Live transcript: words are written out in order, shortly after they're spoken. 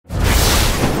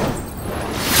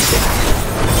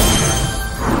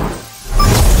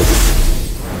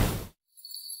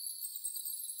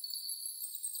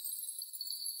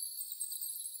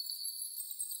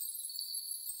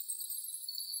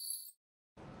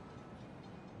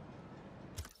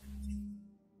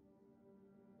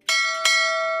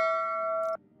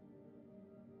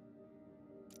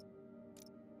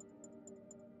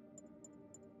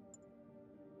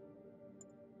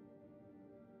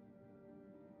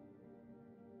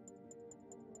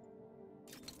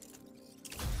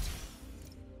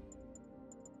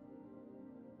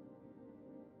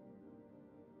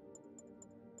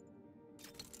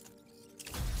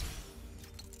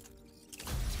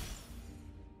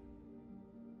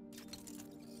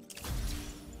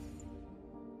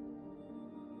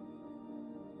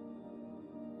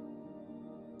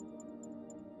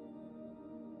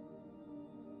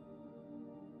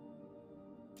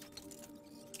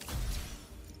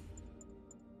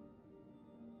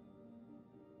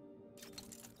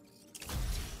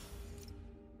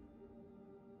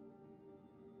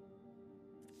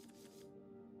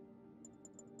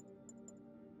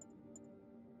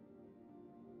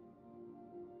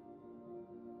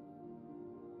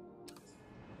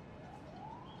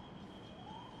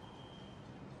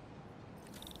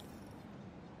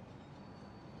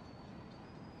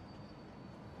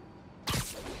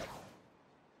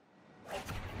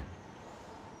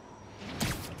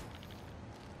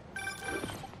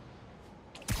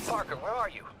Parker, where are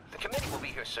you? The committee will be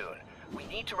here soon. We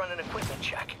need to run an equipment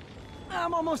check.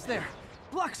 I'm almost there.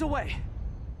 Blocks away.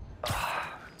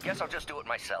 Guess I'll just do it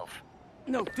myself.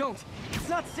 No, don't. It's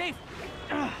not safe.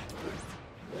 Gotta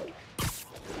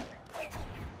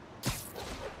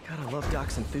love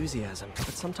Doc's enthusiasm,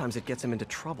 but sometimes it gets him into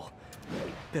trouble.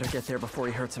 Better get there before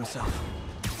he hurts himself.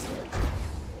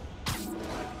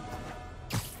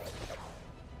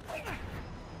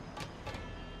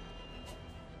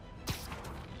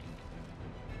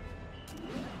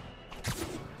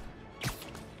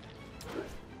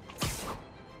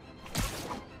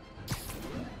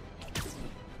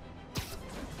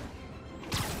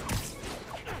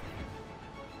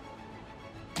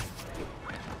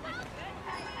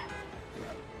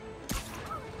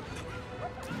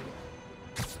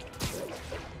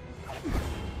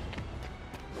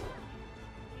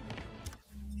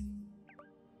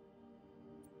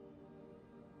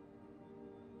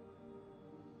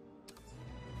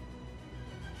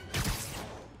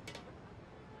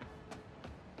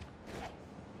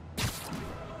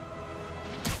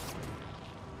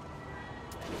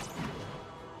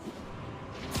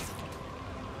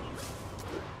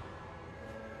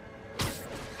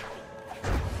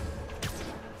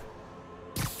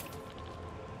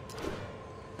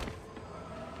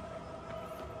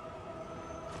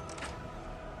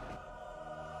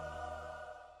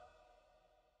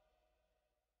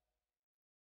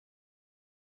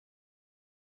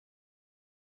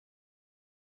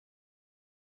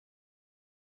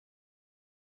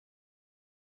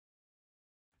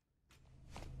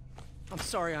 I'm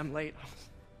sorry I'm late.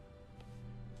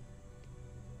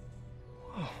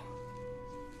 Whoa.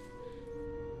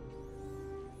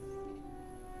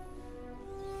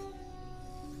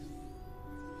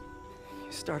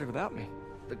 You started without me.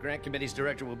 The grant committee's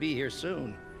director will be here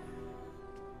soon.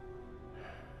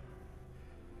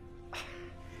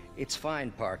 It's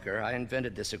fine, Parker. I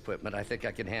invented this equipment. I think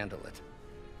I can handle it.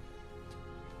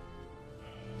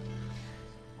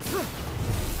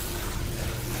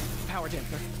 Power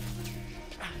dampener.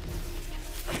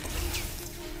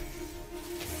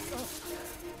 Oh,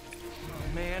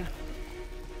 man.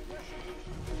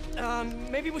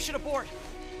 Maybe we should abort.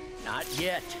 Not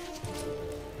yet.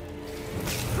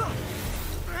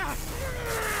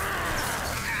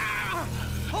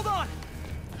 Hold on!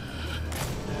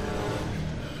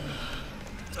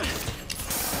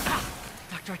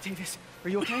 Dr. Octavius, are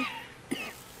you okay?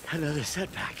 Another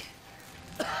setback.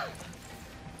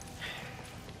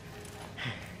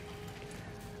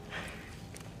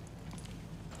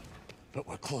 But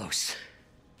we're close.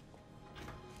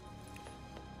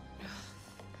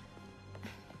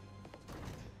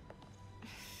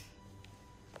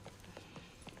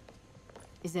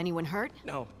 Is anyone hurt?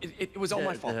 No, it was all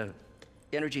my fault. The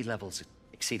energy levels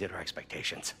exceeded our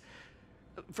expectations.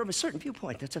 From a certain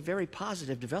viewpoint, that's a very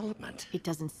positive development. It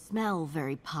doesn't smell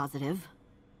very positive.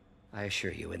 I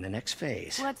assure you, in the next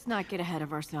phase... Let's not get ahead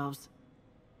of ourselves.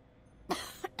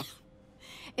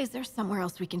 Is there somewhere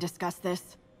else we can discuss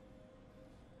this?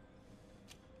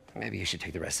 Maybe you should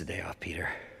take the rest of the day off, Peter.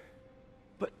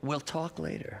 But we'll talk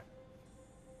later.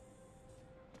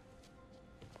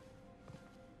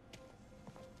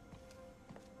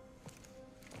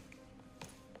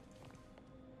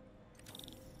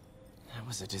 That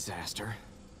was a disaster.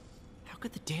 How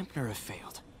could the dampener have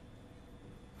failed?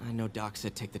 I know Doc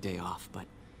said take the day off, but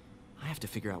I have to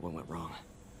figure out what went wrong.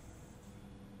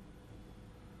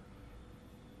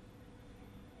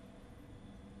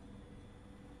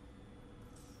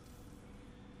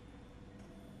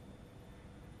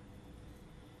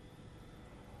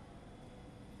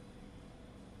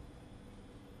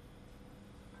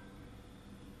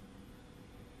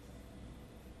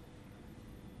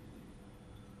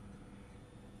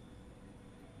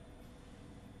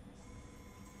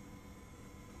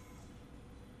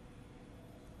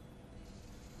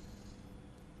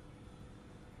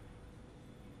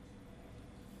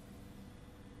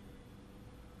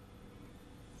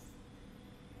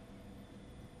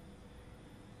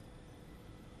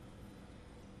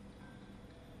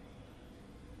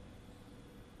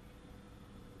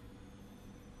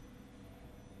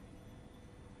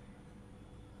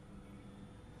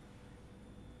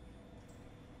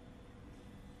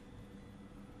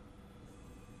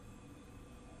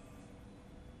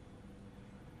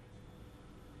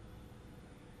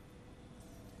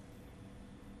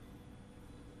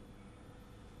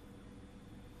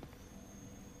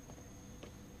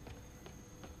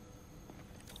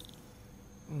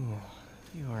 Ooh,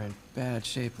 you are in bad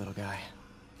shape, little guy.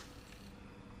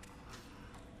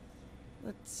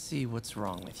 Let's see what's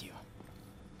wrong with you.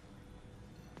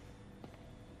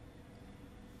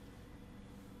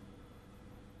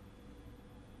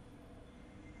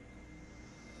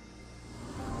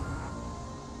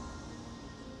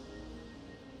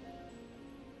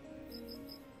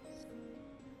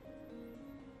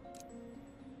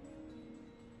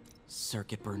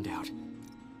 Circuit burned out.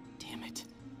 Damn it.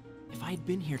 If I had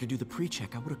been here to do the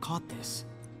pre-check, I would have caught this.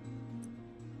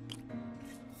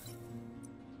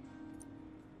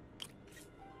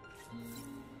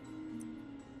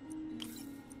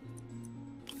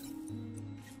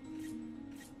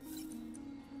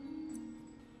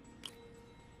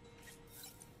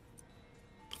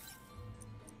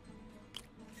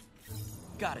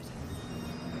 Got it.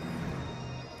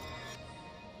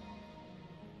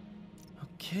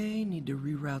 Okay, need to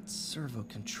reroute servo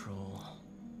control.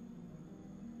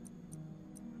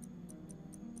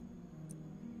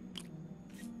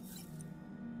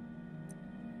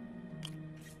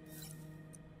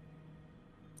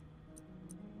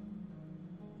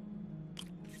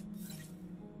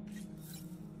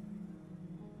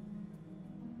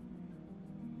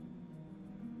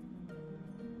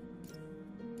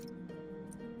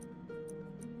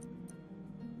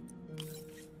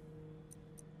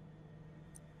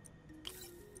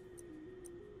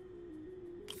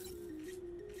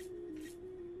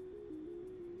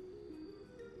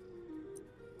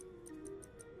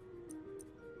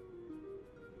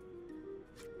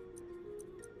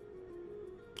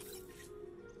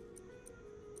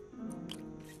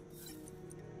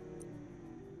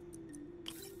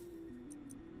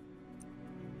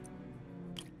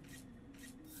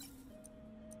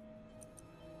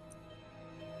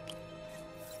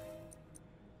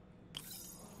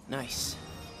 Nice.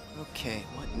 Okay,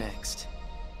 what next?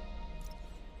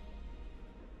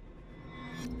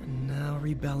 And now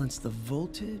rebalance the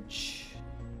voltage.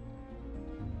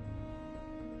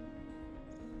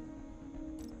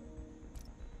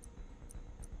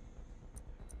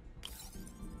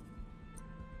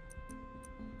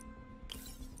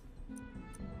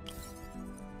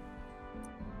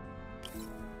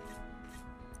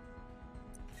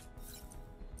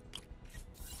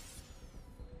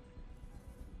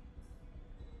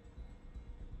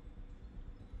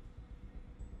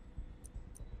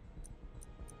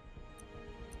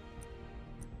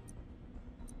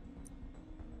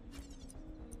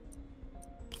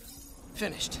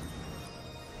 Finished.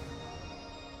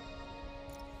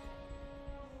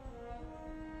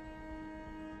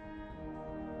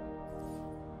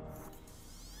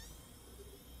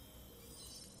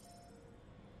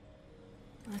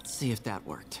 Let's see if that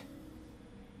worked.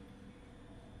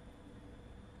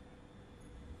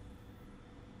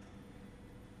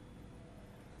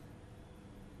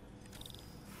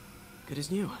 Good as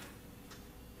new.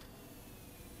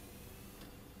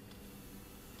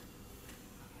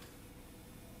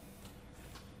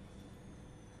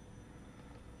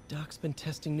 Doc's been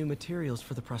testing new materials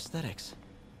for the prosthetics.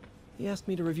 He asked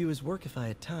me to review his work if I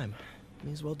had time.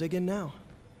 May as well dig in now.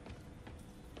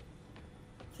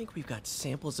 I think we've got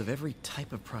samples of every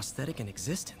type of prosthetic in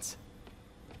existence.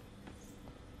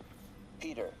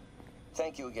 Peter,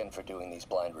 thank you again for doing these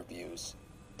blind reviews.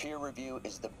 Peer review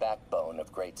is the backbone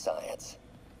of great science.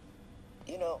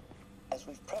 You know, as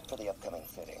we've prepped for the upcoming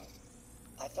fitting,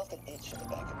 I felt an itch in the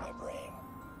back of my brain.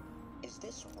 Is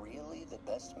this really the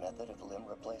best method of limb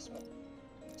replacement?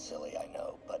 Silly, I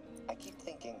know, but I keep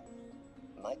thinking,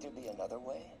 might there be another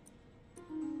way?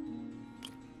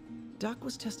 Doc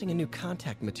was testing a new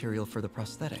contact material for the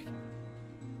prosthetic.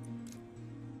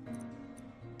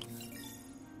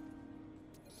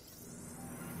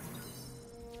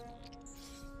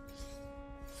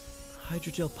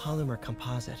 Hydrogel polymer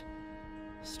composite.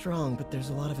 Strong, but there's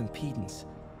a lot of impedance.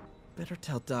 Better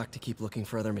tell Doc to keep looking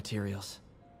for other materials.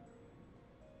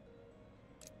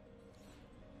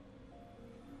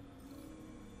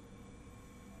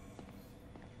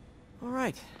 All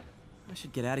right. I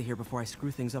should get out of here before I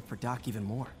screw things up for Doc even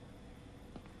more.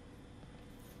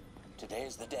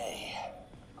 Today's the day.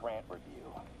 Grant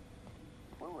review.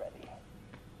 We're ready.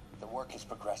 The work has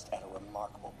progressed at a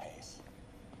remarkable pace.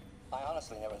 I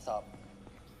honestly never thought...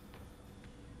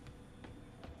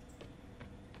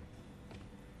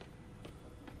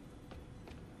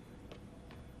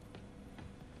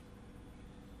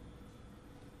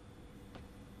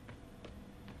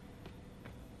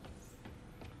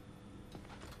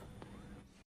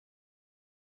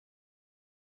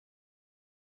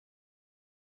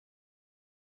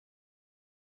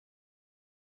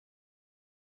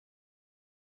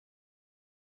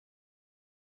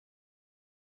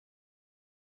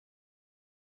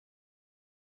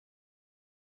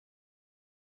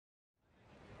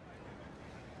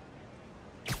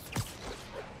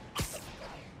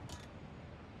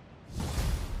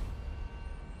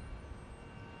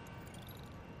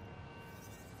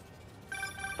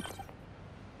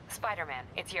 Spider-Man,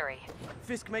 it's Yuri.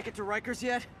 Fisk make it to Rikers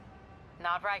yet?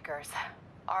 Not Rikers.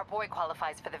 Our boy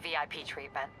qualifies for the VIP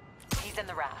treatment. He's in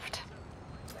the raft.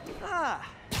 Ah,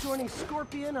 joining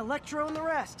Scorpion, Electro, and the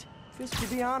rest. Fisk should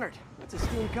be honored. That's a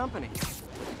steam company.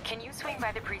 Can you swing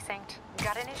by the precinct?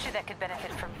 Got an issue that could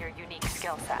benefit from your unique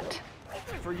skill set.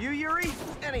 For you, Yuri,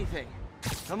 anything.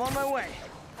 I'm on my way.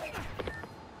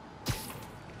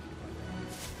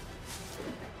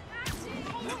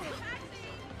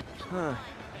 Huh.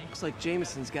 Looks like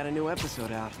Jameson's got a new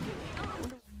episode out.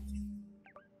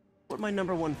 What my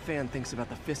 #1 fan thinks about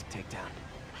the Fisk takedown.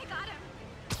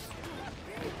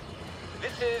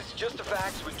 This is Just the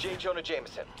Facts with J. Jonah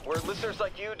Jameson, where listeners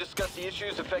like you discuss the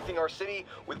issues affecting our city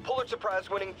with Pulitzer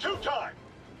Prize-winning two-time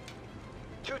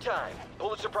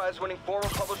Pulitzer Prize-winning former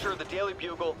publisher of the Daily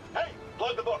Bugle. Hey,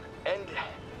 plug the book.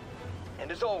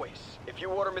 And as always, if you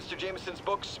order Mr. Jameson's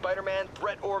book, Spider-Man,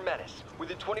 Threat or Menace,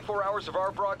 within 24 hours of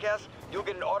our broadcast, you'll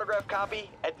get an autographed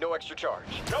copy at no extra charge.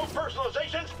 No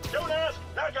personalizations, don't ask,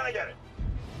 not gonna get it.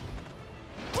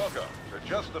 Welcome to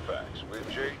Just the Facts with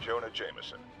J. Jonah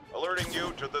Jameson, alerting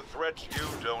you to the threats you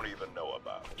don't even know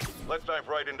about. Let's dive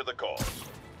right into the calls.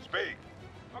 Speak.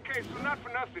 Okay, so not for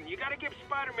nothing, you gotta give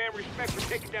Spider-Man respect for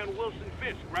taking down Wilson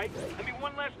Fisk, right? I mean,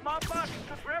 one less mob boss is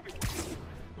good for everyone.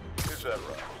 Is that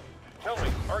right? Tell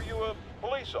me, are you a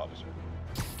police officer?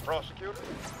 Prosecutor?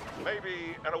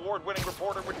 Maybe an award-winning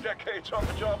reporter with decades on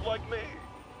the job like me?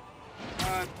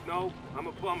 No, I'm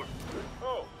a plumber.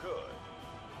 Oh, good.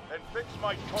 Then fix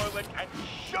my toilet and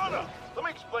shut up! Let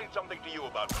me explain something to you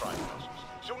about crime bosses.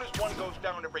 Soon as one goes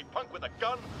down, every punk with a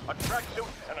gun, a tracksuit,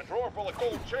 and a drawer full of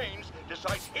gold chains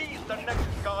decides he's the next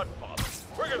godfather.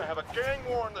 We're gonna have a gang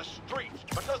war in the streets,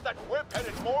 but does that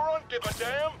whip-headed moron give a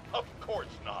damn? Of course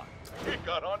not. It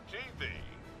got on TV.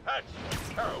 That's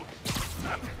what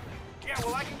counts. Yeah,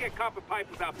 well, I can get copper pipe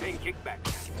without paying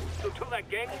kickbacks. So till that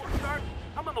gang war starts,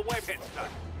 I'm on the webhead side.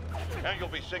 And you'll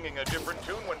be singing a different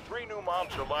tune when 3 new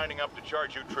mobs are lining up to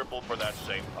charge you triple for that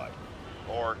same pipe.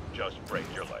 Or just break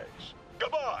your legs.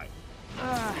 Goodbye!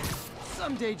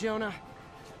 Someday, Jonah.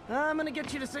 I'm gonna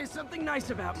get you to say something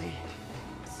nice about me.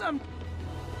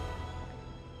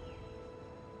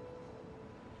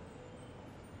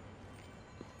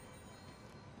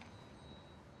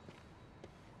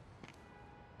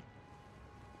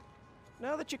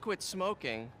 Now that you quit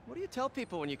smoking, what do you tell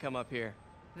people when you come up here?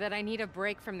 That I need a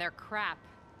break from their crap.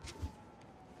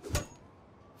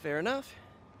 Fair enough.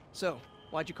 So,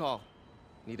 why'd you call?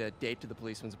 Need a date to the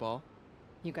policeman's ball?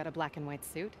 You got a black and white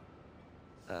suit?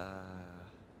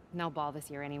 No ball this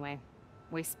year anyway.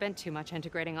 We spent too much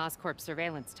integrating Oscorp's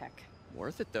surveillance tech.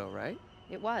 Worth it though, right?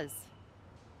 It was.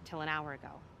 Until an hour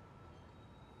ago.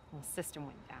 The system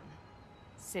went down.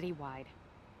 Citywide.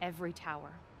 Every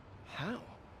tower. How?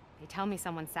 They tell me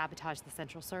someone sabotaged the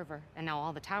central server, and now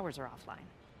all the towers are offline.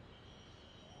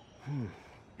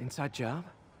 Inside job?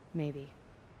 Maybe.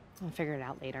 I'll figure it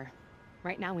out later.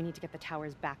 Right now, we need to get the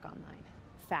towers back online.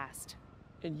 Fast.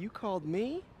 And you called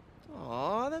me?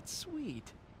 Aw, that's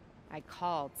sweet. I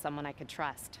called someone I could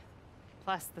trust.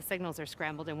 Plus, the signals are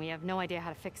scrambled and we have no idea how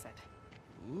to fix it.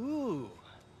 Ooh.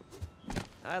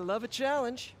 I love a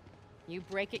challenge. You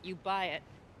break it, you buy it.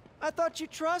 I thought you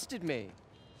trusted me.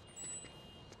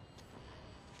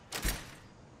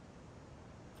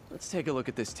 Let's take a look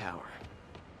at this tower.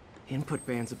 Input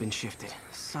bands have been shifted.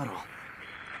 Subtle.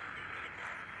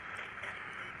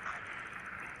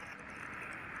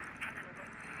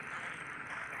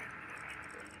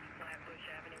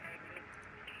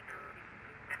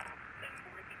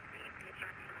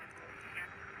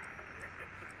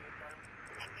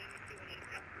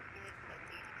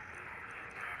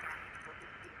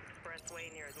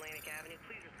 Expressway near Atlantic Avenue.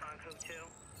 Please respond code 2.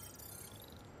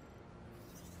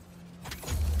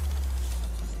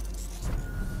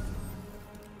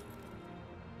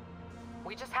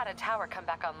 We just had a tower come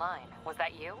back online. Was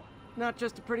that you? Not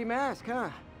just a pretty mask, huh?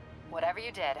 Whatever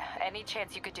you did, any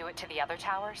chance you could do it to the other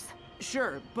towers?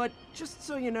 Sure, but just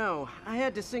so you know, I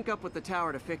had to sync up with the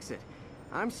tower to fix it.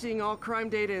 I'm seeing all crime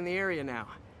data in the area now.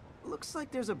 Looks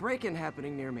like there's a break-in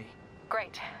happening near me.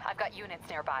 Great. I've got units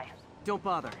nearby. Don't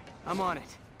bother. I'm on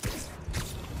it.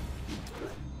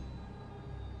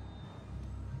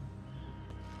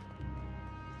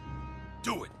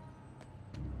 Do it!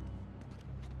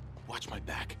 Watch my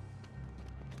back.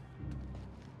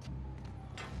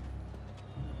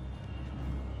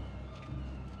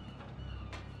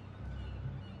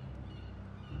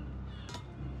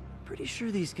 Pretty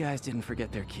sure these guys didn't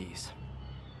forget their keys.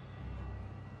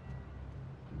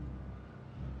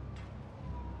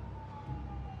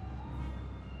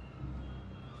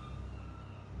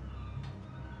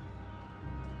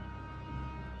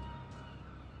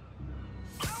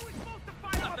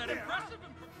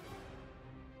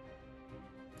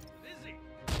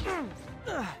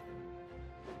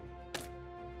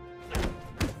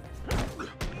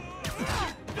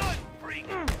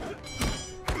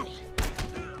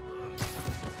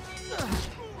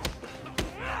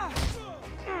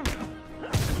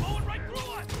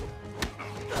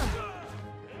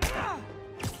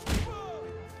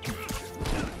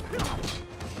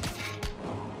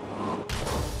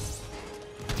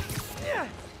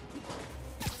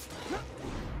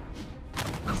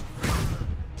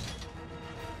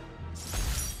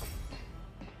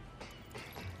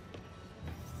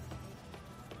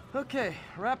 Okay,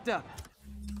 wrapped up.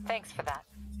 Thanks for that.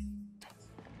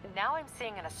 Now I'm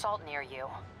seeing an assault near you.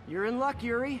 You're in luck,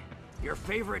 Yuri. Your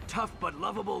favorite tough but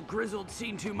lovable, grizzled,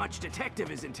 seen-too-much detective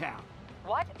is in town.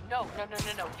 What? No.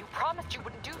 You promised you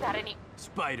wouldn't do that any...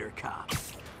 Spider Cop.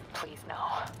 Please, no.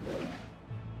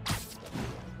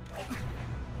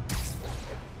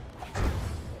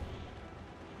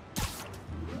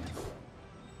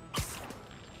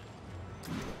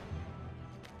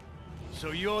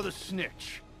 So you're the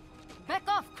snitch. Back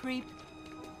off, creep.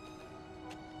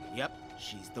 Yep,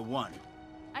 she's the one.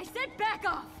 I said back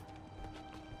off!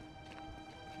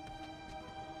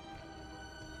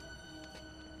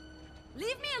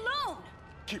 Leave me alone!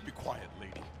 Keep it quiet,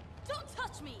 lady. Don't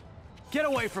touch me! Get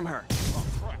away from her! Oh,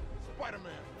 crap.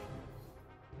 Spider-Man.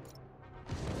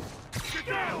 Get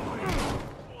down!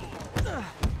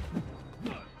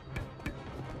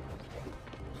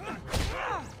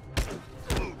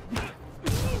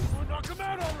 Knock him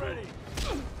out already!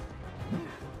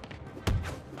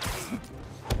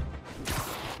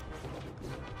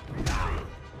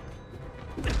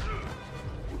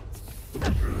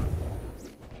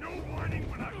 No whining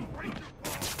when I break your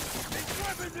bone! He's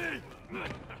grabbing me!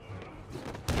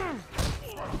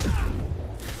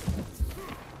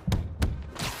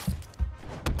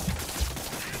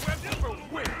 Weapon for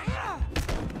which?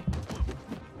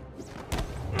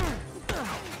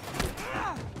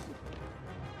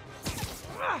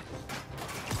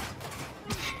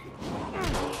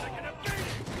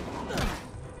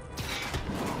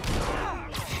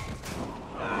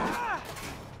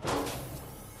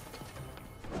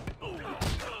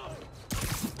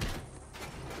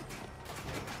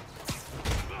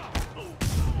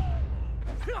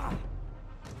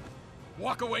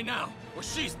 Walk away now, or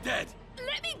she's dead!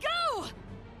 Let me go!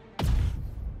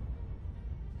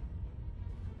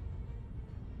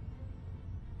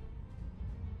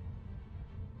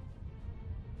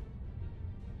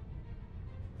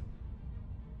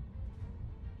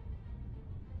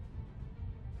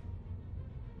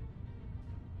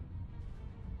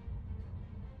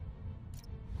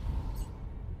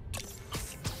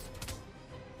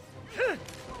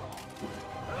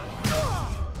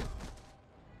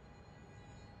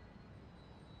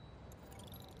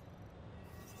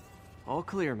 All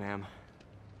clear, ma'am.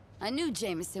 I knew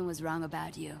Jameson was wrong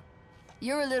about you.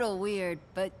 You're a little weird,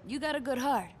 but you got a good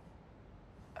heart.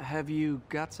 Have you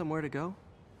got somewhere to go?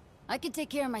 I can take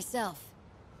care of myself.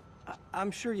 I'm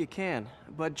sure you can,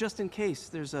 but just in case,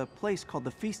 there's a place called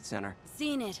the Feast Center.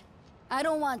 Seen it. I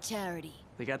don't want charity.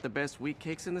 They got the best wheat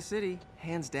cakes in the city,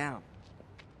 hands down.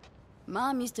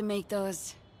 Mom used to make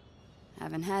those.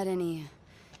 Haven't had any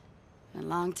in a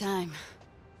long time.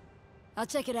 I'll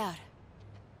check it out.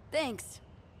 Thanks,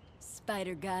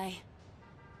 Spider Guy.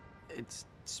 It's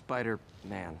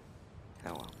Spider-Man. Oh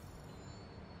well.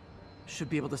 Should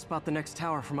be able to spot the next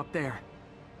tower from up there.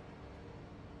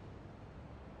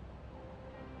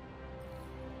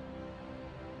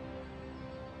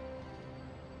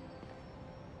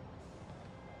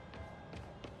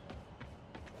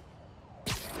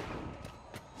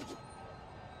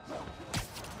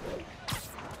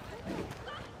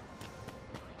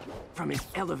 From his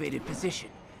elevated position,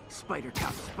 Spider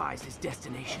Cop spies his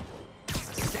destination. A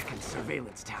second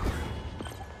surveillance tower.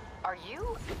 Are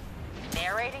you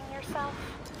narrating yourself?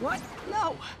 What?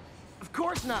 No! Of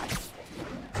course not!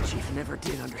 Chief never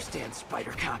did understand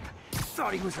Spider Cop.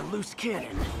 Thought he was a loose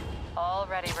cannon.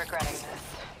 Already regretting this.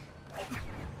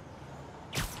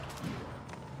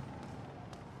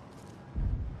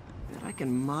 That I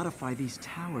can modify these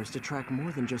towers to track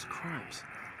more than just crimes.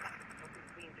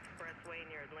 Queens Expressway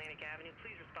near Atlantic Avenue.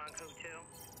 Please respond code 2.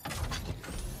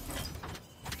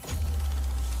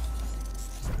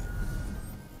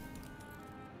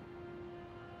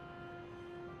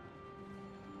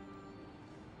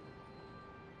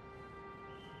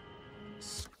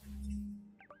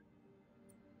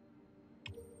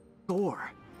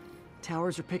 Score.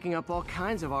 Towers are picking up all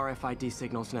kinds of RFID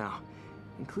signals now,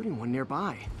 including one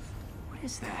nearby. What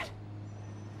is that?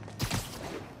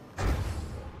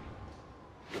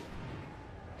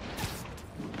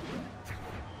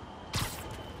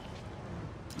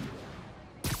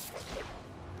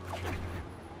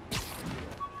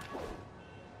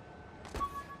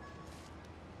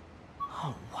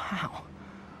 Oh, wow.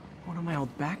 One of my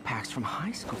old backpacks from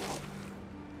high school.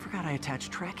 Forgot I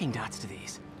attached tracking dots to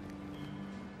these.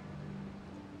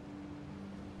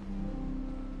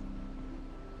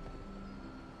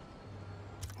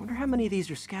 Wonder how many of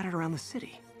these are scattered around the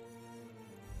city.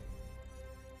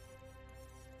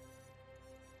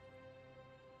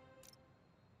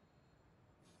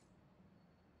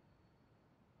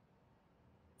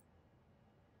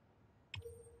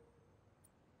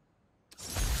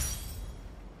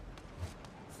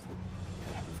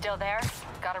 Still there?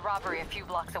 Got a robbery a few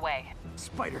blocks away.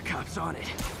 Spider Cop's on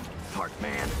it. Part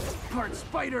man, part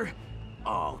spider,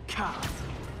 all cop.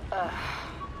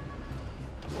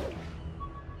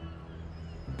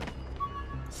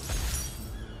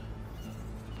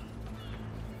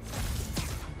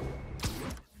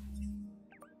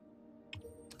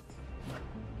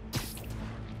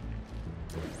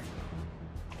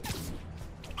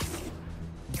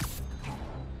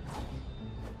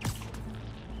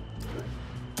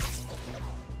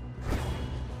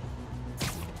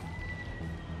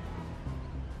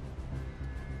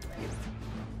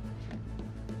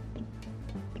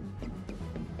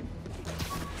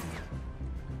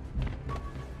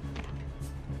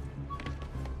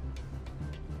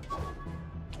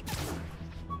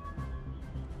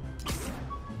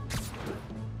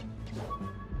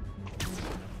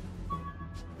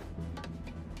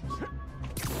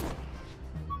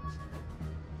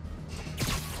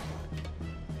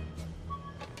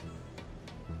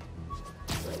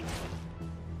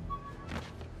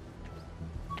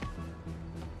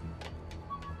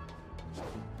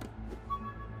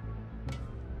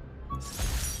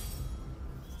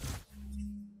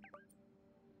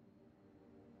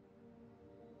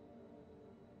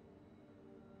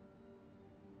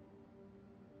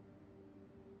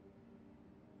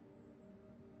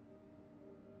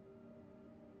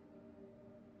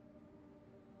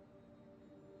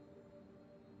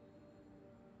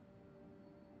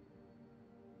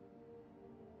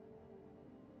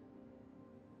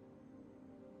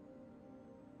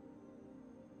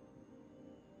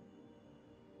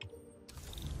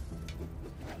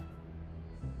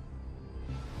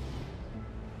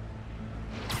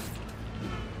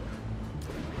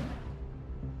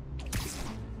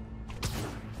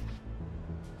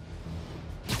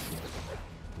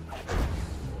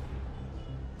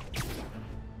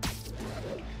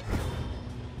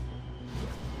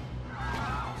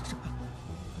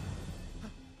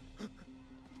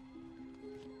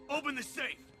 Open the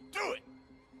safe! Do it!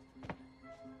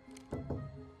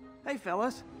 Hey,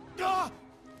 fellas. Ah!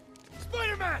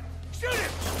 Spider-Man! Shoot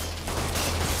him!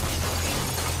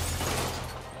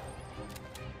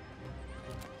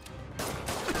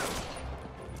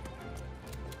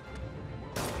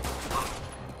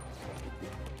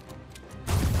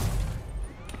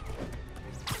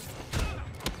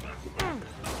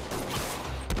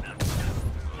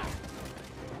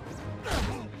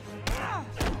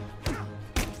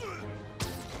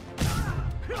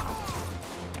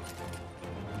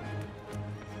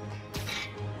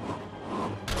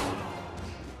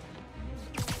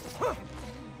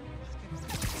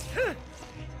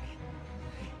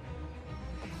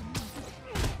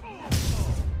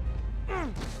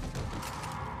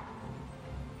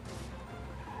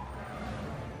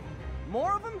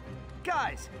 More of them?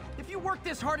 Guys, if you worked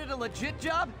this hard at a legit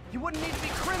job, you wouldn't need to be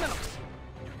criminals.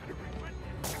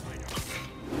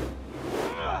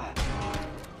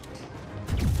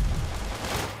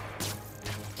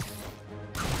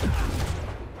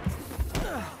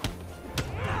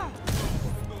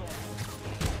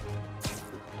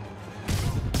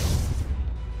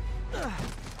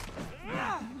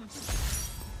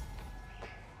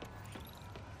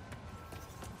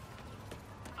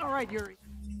 All right, Yuri.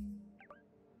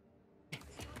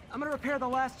 I'm gonna repair the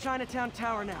last Chinatown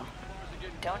tower now.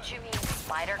 Don't you mean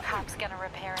Spider Cop's gonna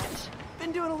repair it?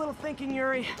 Been doing a little thinking,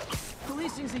 Yuri.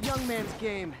 Policing's a young man's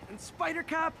game, and Spider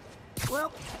Cop,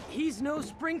 well, he's no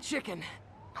spring chicken.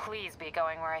 Please be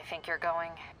going where I think you're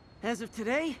going. As of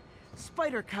today,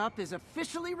 Spider Cop is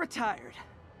officially retired.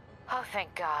 Oh,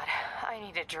 thank God. I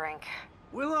need a drink.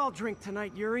 We'll all drink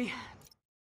tonight, Yuri.